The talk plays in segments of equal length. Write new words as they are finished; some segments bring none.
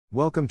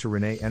Welcome to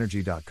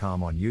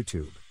ReneEnergy.com on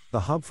YouTube,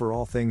 the hub for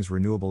all things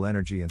renewable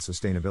energy and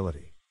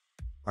sustainability.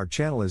 Our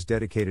channel is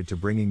dedicated to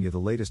bringing you the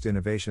latest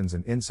innovations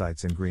and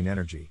insights in green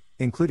energy,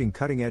 including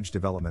cutting-edge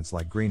developments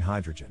like green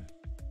hydrogen.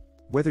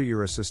 Whether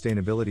you're a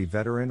sustainability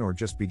veteran or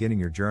just beginning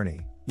your journey,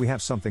 we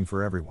have something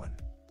for everyone.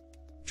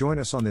 Join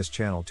us on this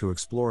channel to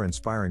explore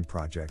inspiring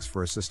projects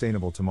for a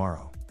sustainable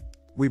tomorrow.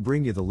 We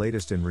bring you the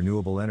latest in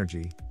renewable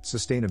energy,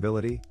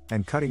 sustainability,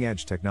 and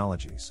cutting-edge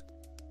technologies.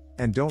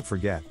 And don't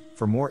forget,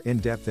 for more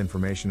in-depth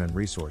information and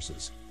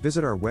resources,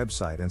 visit our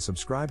website and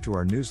subscribe to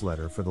our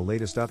newsletter for the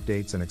latest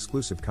updates and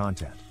exclusive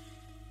content.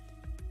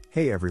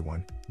 Hey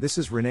everyone, this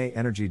is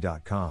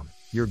ReneEnergy.com,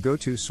 your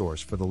go-to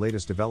source for the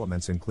latest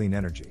developments in clean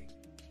energy.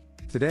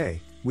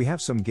 Today, we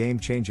have some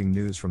game-changing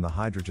news from the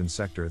hydrogen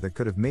sector that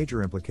could have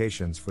major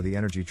implications for the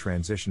energy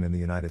transition in the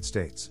United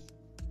States.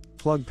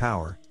 Plug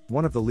Power,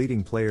 one of the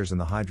leading players in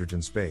the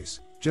hydrogen space,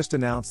 just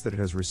announced that it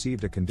has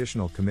received a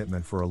conditional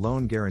commitment for a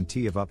loan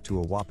guarantee of up to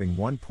a whopping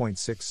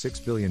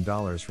 $1.66 billion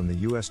from the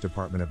U.S.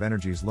 Department of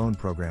Energy's Loan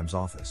Programs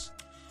Office.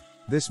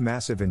 This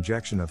massive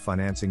injection of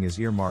financing is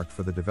earmarked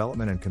for the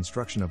development and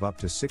construction of up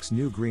to 6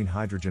 new green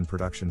hydrogen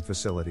production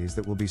facilities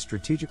that will be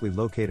strategically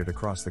located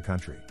across the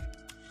country.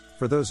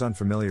 For those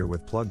unfamiliar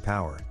with Plug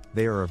Power,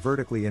 they are a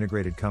vertically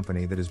integrated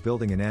company that is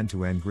building an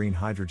end-to-end green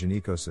hydrogen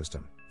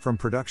ecosystem, from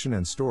production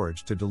and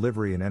storage to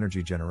delivery and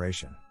energy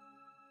generation.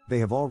 They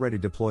have already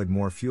deployed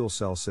more fuel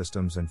cell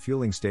systems and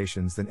fueling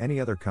stations than any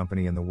other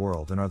company in the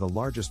world and are the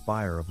largest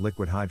buyer of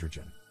liquid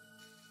hydrogen.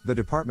 The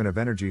Department of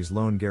Energy's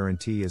loan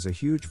guarantee is a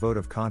huge vote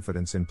of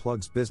confidence in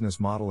Plug's business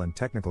model and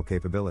technical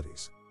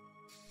capabilities.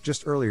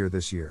 Just earlier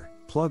this year,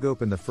 Plug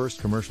opened the first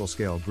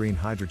commercial-scale green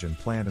hydrogen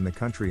plant in the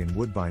country in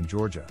Woodbine,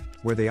 Georgia,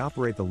 where they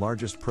operate the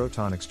largest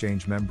proton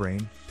exchange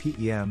membrane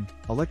 (PEM)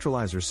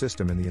 electrolyzer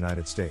system in the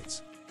United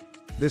States.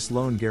 This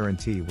loan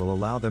guarantee will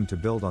allow them to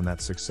build on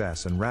that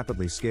success and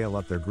rapidly scale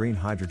up their green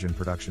hydrogen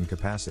production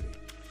capacity.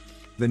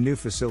 The new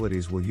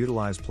facilities will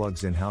utilize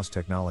Plug's in-house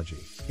technology,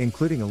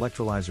 including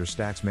electrolyzer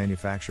stacks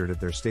manufactured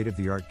at their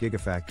state-of-the-art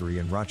gigafactory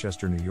in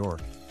Rochester, New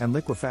York, and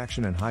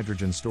liquefaction and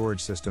hydrogen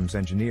storage systems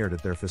engineered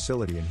at their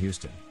facility in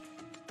Houston.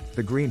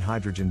 The green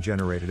hydrogen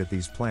generated at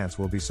these plants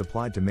will be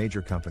supplied to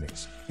major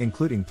companies,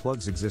 including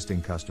Plug's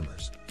existing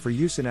customers, for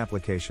use in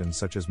applications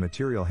such as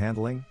material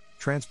handling,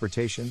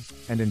 transportation,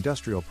 and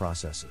industrial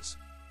processes.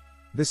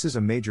 This is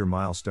a major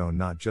milestone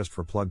not just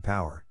for Plug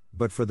Power,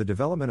 but for the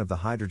development of the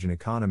hydrogen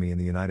economy in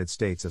the United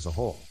States as a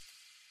whole.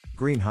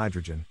 Green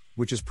hydrogen,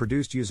 which is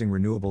produced using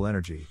renewable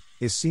energy,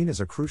 is seen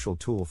as a crucial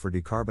tool for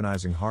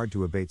decarbonizing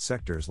hard-to-abate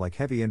sectors like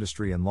heavy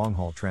industry and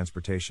long-haul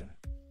transportation.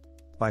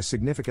 By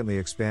significantly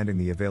expanding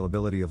the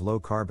availability of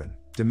low-carbon,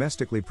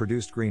 domestically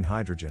produced green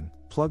hydrogen,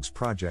 Plug's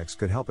projects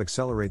could help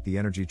accelerate the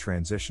energy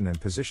transition and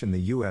position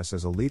the U.S.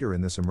 as a leader in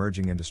this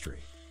emerging industry.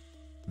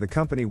 The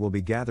company will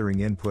be gathering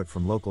input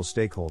from local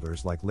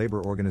stakeholders like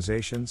labor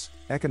organizations,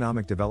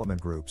 economic development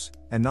groups,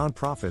 and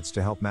nonprofits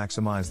to help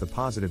maximize the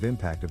positive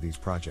impact of these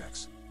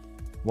projects.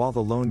 While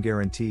the loan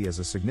guarantee is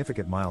a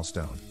significant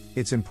milestone,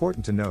 it's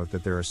important to note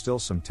that there are still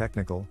some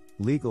technical,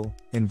 legal,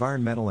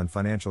 environmental and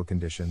financial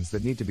conditions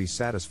that need to be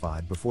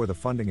satisfied before the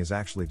funding is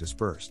actually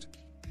dispersed.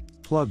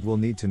 Plug will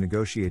need to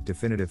negotiate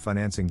definitive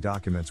financing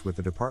documents with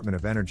the Department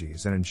of Energy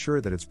and ensure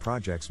that its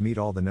projects meet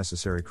all the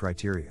necessary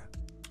criteria.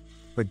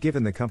 But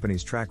given the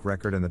company's track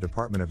record and the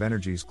Department of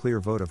Energy's clear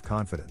vote of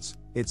confidence,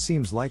 it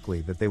seems likely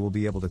that they will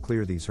be able to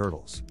clear these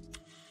hurdles.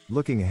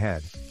 Looking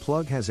ahead,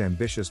 Plug has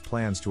ambitious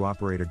plans to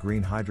operate a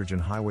green hydrogen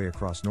highway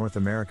across North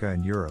America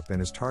and Europe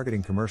and is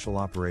targeting commercial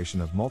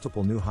operation of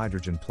multiple new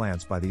hydrogen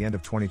plants by the end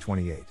of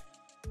 2028.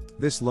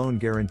 This loan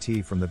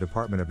guarantee from the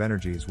Department of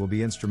Energy will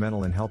be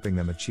instrumental in helping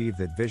them achieve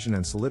that vision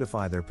and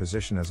solidify their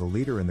position as a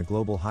leader in the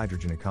global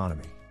hydrogen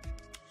economy.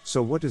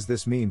 So what does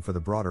this mean for the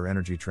broader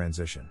energy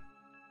transition?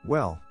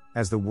 Well,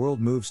 as the world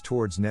moves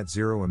towards net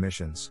zero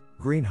emissions,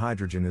 green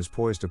hydrogen is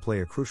poised to play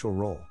a crucial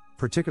role,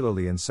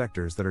 particularly in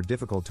sectors that are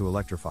difficult to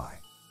electrify.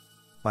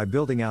 By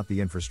building out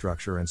the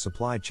infrastructure and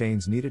supply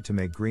chains needed to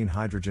make green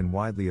hydrogen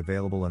widely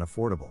available and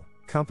affordable,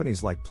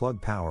 companies like Plug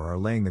Power are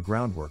laying the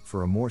groundwork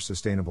for a more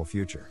sustainable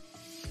future.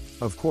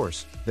 Of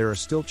course, there are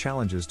still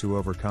challenges to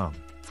overcome,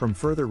 from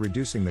further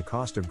reducing the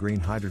cost of green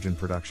hydrogen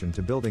production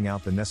to building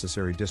out the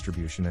necessary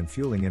distribution and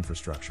fueling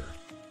infrastructure.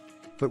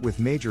 But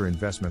with major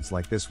investments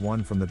like this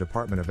one from the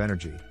Department of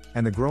Energy,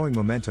 and the growing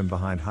momentum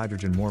behind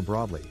hydrogen more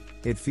broadly,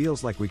 it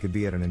feels like we could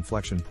be at an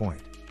inflection point.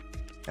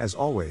 As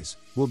always,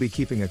 we'll be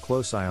keeping a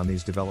close eye on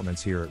these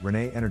developments here at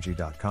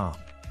ReneEnergy.com.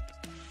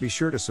 Be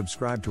sure to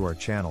subscribe to our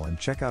channel and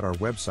check out our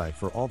website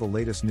for all the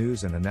latest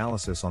news and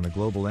analysis on the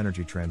global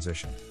energy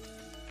transition.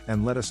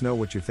 And let us know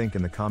what you think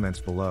in the comments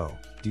below.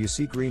 Do you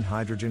see green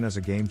hydrogen as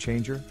a game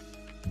changer?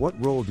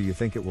 What role do you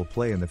think it will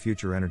play in the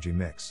future energy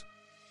mix?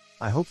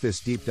 I hope this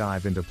deep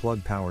dive into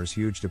Plug Power's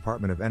huge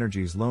Department of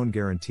Energy's loan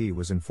guarantee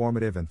was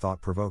informative and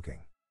thought-provoking.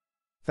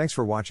 Thanks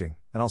for watching,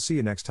 and I'll see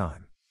you next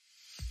time.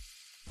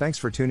 Thanks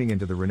for tuning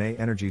into the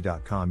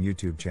ReneEnergy.com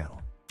YouTube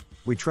channel.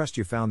 We trust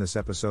you found this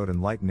episode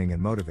enlightening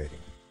and motivating.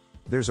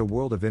 There's a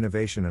world of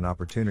innovation and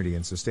opportunity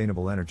in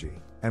sustainable energy,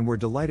 and we're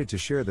delighted to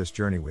share this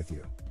journey with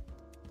you.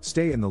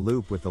 Stay in the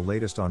loop with the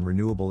latest on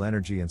renewable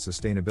energy and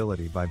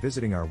sustainability by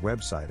visiting our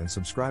website and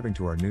subscribing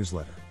to our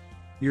newsletter.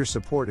 Your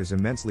support is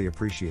immensely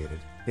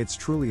appreciated, it's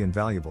truly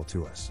invaluable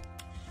to us.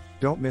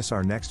 Don't miss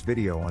our next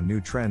video on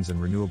new trends in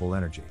renewable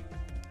energy.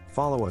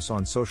 Follow us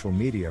on social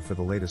media for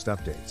the latest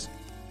updates.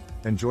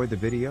 Enjoyed the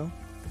video?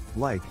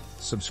 Like,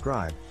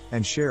 subscribe,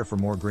 and share for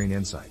more green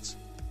insights.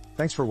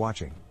 Thanks for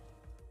watching.